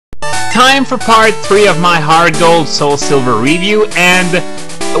time for part 3 of my Hard Gold Soul Silver review, and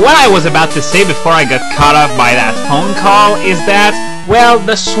what I was about to say before I got caught up by that phone call is that, well,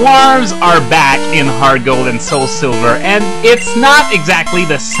 the swarms are back in Hard Gold and Soul Silver, and it's not exactly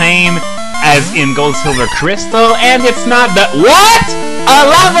the same as in Gold Silver Crystal, and it's not the— What?! A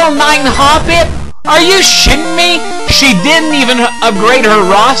level 9 Hoppip? Are you shitting me? She didn't even upgrade her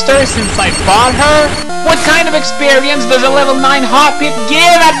roster since I fought her? What kind of experience does a level 9 Hoppip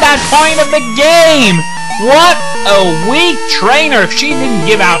give at that point of the game? What a weak trainer! If she didn't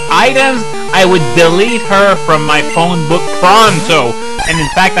give out items, I would delete her from my phone book pronto. And in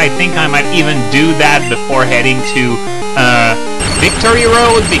fact, I think I might even do that before heading to Victory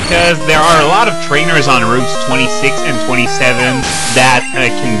Road, because there are a lot of trainers on routes 26 and 27 that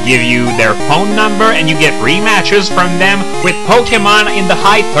can give you their phone number, and you get rematches from them with Pokemon in the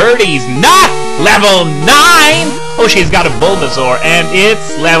high 30s. Not level 9! Oh, she's got a Bulbasaur, and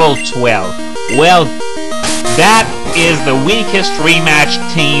it's level 12. Well, that is the weakest rematch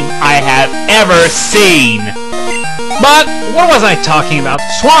team I have ever seen. But what was I talking about?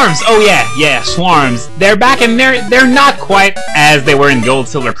 Swarms! Oh yeah, swarms. They're back, and they're not quite as they were in Gold,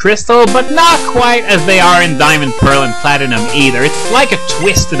 Silver, Crystal, but not quite as they are in Diamond, Pearl, and Platinum either. It's like a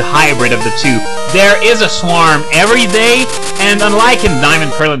twisted hybrid of the two. There is a swarm every day, and unlike in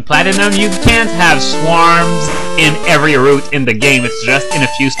Diamond, Pearl, and Platinum, you can't have swarms in every route in the game. It's just in a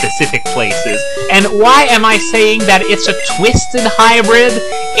few specific places. And why am I saying that it's a twisted hybrid?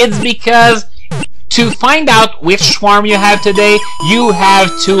 It's because to find out which swarm you have today, you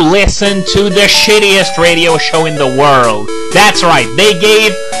have to listen to the shittiest radio show in the world. That's right, they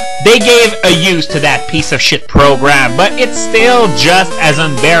gave a use to that piece of shit program, but it's still just as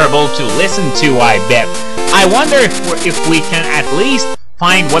unbearable to listen to, I bet. I wonder if we can at least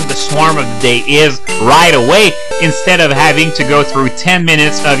find what the swarm of the day is right away, instead of having to go through 10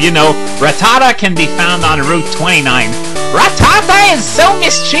 minutes of, you know, Rattata can be found on Route 29. Rattata is so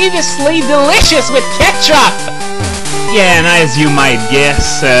mischievously delicious with ketchup! Yeah, and as you might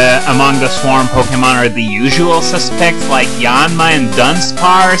guess, among the swarm Pokemon are the usual suspects like Yanma and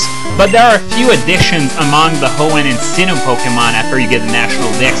Dunsparce, but there are a few additions among the Hoenn and Sinnoh Pokemon after you get the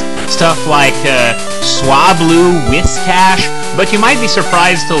National Dex. Stuff like Swablu, Whiscash, but you might be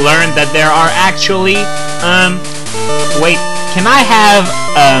surprised to learn that there are actually, wait, can I have,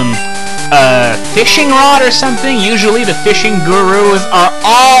 a fishing rod or something? Usually the fishing gurus are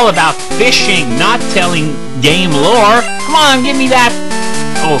all about fishing, not telling game lore. Come on, give me that.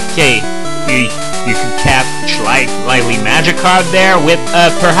 Okay, you can catch lightly Magikarp there with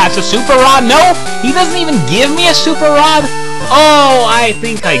perhaps a super rod. No, he doesn't even give me a super rod. Oh, I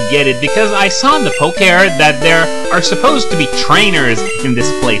think I get it, because I saw in the Poké that there are supposed to be trainers in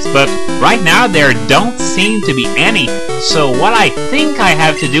this place, but right now there don't seem to be any. So what I think I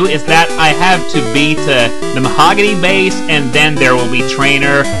have to do is that I have to beat the Mahogany base, and then there will be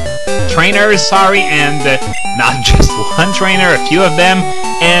trainers, and not just one trainer, a few of them,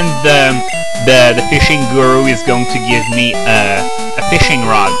 and the fishing guru is going to give me a fishing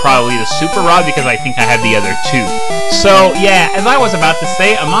rod, probably the super rod, because I think I have the other two. So yeah, as I was about to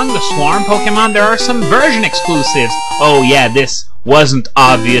say, among the swarm Pokemon there are some version exclusives. Oh yeah, this wasn't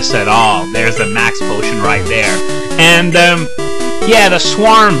obvious at all. There's the Max Potion right there. And yeah, the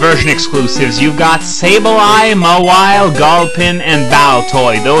swarm version exclusives. You've got Sableye, Mawile, Galpin, and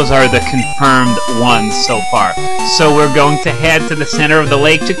Baltoy. Those are the confirmed ones so far. So we're going to head to the center of the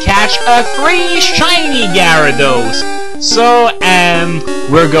lake to catch a free shiny Gyarados. So,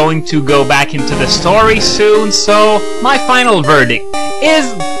 we're going to go back into the story soon. So, my final verdict.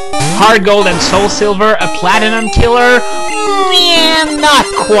 Is Hard Gold and Soul Silver a Platinum killer? Yeah, not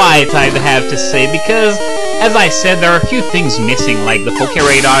quite, I'd have to say, because as I said, there are a few things missing, like the Poké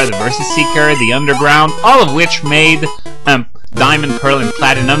Radar, the Versus Seeker, the Underground, all of which made Diamond, Pearl, and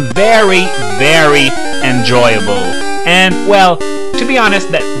Platinum very, very enjoyable. And, well, to be honest,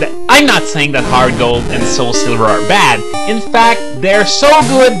 I'm not saying that Hard Gold and Soul Silver are bad. In fact, they're so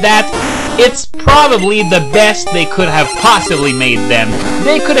good that it's probably the best they could have possibly made them.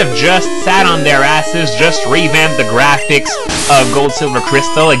 They could have just sat on their asses, just revamped the graphics of Gold, Silver,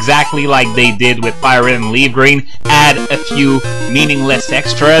 Crystal, exactly like they did with Fire Red and Leaf Green, add a few meaningless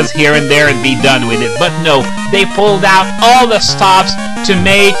extras here and there and be done with it. But no, they pulled out all the stops to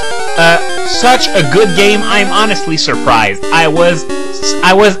make such a good game. I'm honestly surprised. I was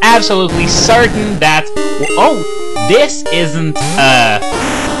absolutely certain that, oh, this isn't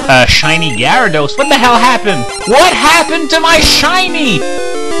a shiny Gyarados. What the hell happened? What happened to my shiny?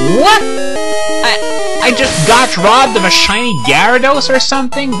 What? I just got robbed of a shiny Gyarados or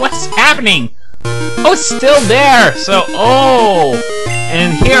something? What's happening? Oh, it's still there. So, oh.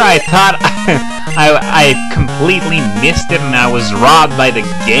 and here I thought I completely missed it and I was robbed by the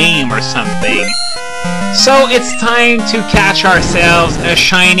game or something. So it's time to catch ourselves a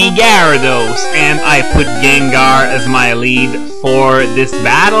shiny Gyarados, and I put Gengar as my lead for this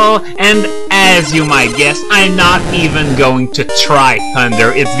battle, and as you might guess, I'm not even going to try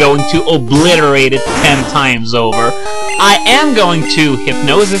Thunder. It's going to obliterate it 10 times over. I am going to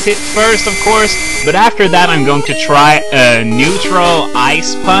Hypnosis it first, of course, but after that I'm going to try a neutral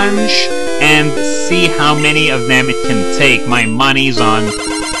Ice Punch and see how many of them it can take. My money's on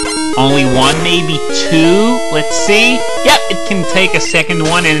only one, maybe two. Let's see. Yep, it can take a second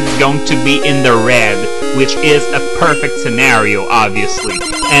one and it's going to be in the red, which is a perfect scenario, obviously.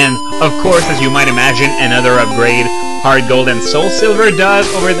 And, of course, as you might imagine, another upgrade Heart Gold and Soul Silver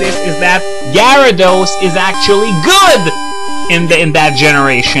does over this is that Gyarados is actually good in that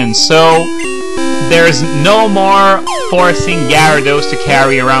generation. So there's no more forcing Gyarados to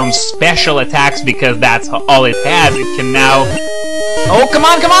carry around special attacks because that's all it has. It can now... Oh, come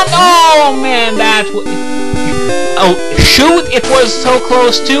on, come on! Oh, man, that... Oh, shoot! It was so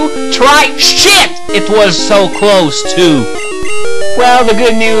close to... Try... Shit! It was so close to... Well, the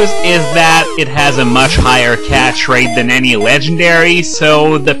good news is that it has a much higher catch rate than any legendary,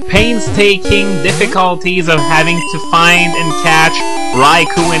 so the painstaking difficulties of having to find and catch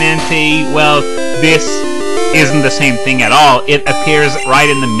Raikou and Entei, well, this isn't the same thing at all. It appears right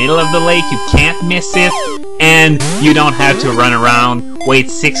in the middle of the lake, you can't miss it, and you don't have to run around, wait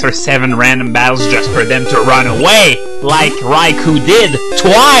 6 or 7 random battles just for them to run away, like Raikou did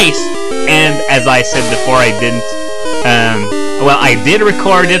twice! And as I said before, I didn't, well, I did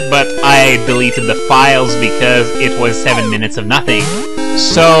record it, but I deleted the files because it was 7 minutes of nothing.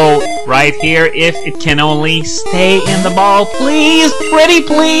 So, right here, if it can only stay in the ball, please! Pretty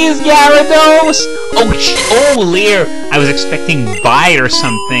please, Gyarados! Oh, Leer! I was expecting Bite or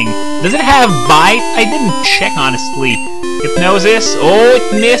something. Does it have Bite? I didn't check, honestly. Hypnosis? Oh,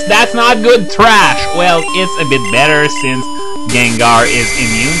 it missed. That's not good. Thrash! Well, it's a bit better since Gengar is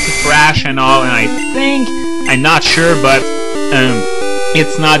immune to Thrash and all, and I think... I'm not sure, but...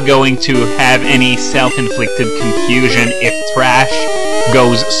 it's not going to have any self-inflicted confusion if Thrash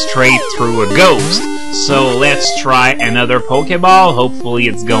goes straight through a Ghost. So let's try another Pokeball. Hopefully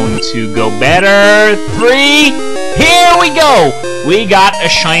it's going to go better. 3! Here we go! We got a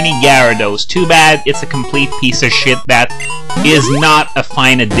shiny Gyarados. Too bad it's a complete piece of shit that is not a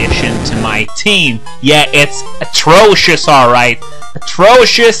fine addition to my team. Yeah, it's atrocious, alright.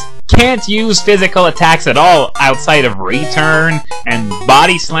 Atrocious. Can't use physical attacks at all outside of Return and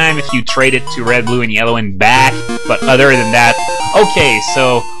Body Slam if you trade it to Red, Blue, and Yellow and back, but other than that... Okay,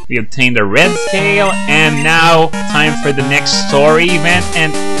 so we obtained a red scale, and now time for the next story event,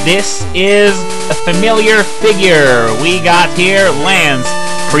 and this is a familiar figure. We got here Lance,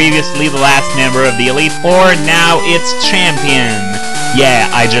 previously the last member of the Elite Four, now it's Champion.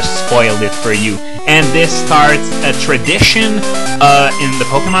 Yeah, I just spoiled it for you. And this starts a tradition in the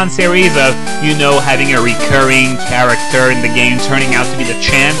Pokemon series of, you know, having a recurring character in the game turning out to be the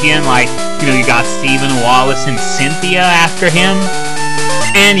champion, like, you know, you got Stephen Wallace and Cynthia after him.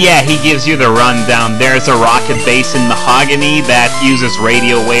 And yeah, he gives you the rundown. There's a rocket base in Mahogany that uses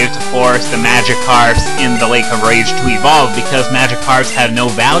radio wave to force the Magikarps in the Lake of Rage to evolve, because Magikarps have no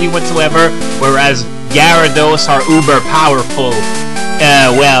value whatsoever, whereas Gyarados are uber powerful.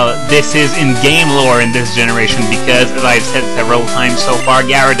 Well, this is in-game lore in this generation because, as I've said several times so far,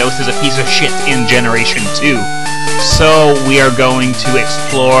 Gyarados is a piece of shit in Generation 2. So, we are going to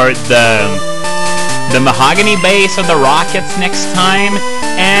explore the Mahogany base of the Rockets next time,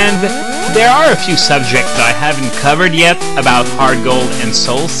 and there are a few subjects that I haven't covered yet about Heart Gold and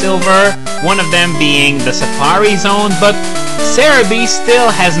Soul Silver, one of them being the Safari Zone, but Cerebi still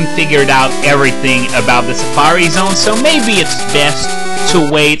hasn't figured out everything about the Safari Zone, so maybe it's best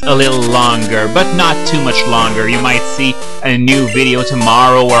to wait a little longer, but not too much longer. You might see a new video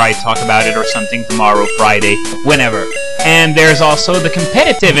tomorrow where I talk about it or something tomorrow, Friday, whenever. And there's also the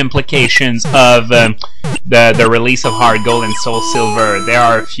competitive implications of the release of Heart Gold and Soul Silver. There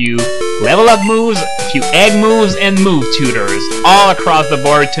are a few level up moves, a few egg moves, and move tutors all across the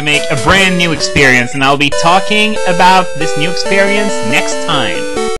board to make a brand new experience, and I'll be talking about this new experience next time.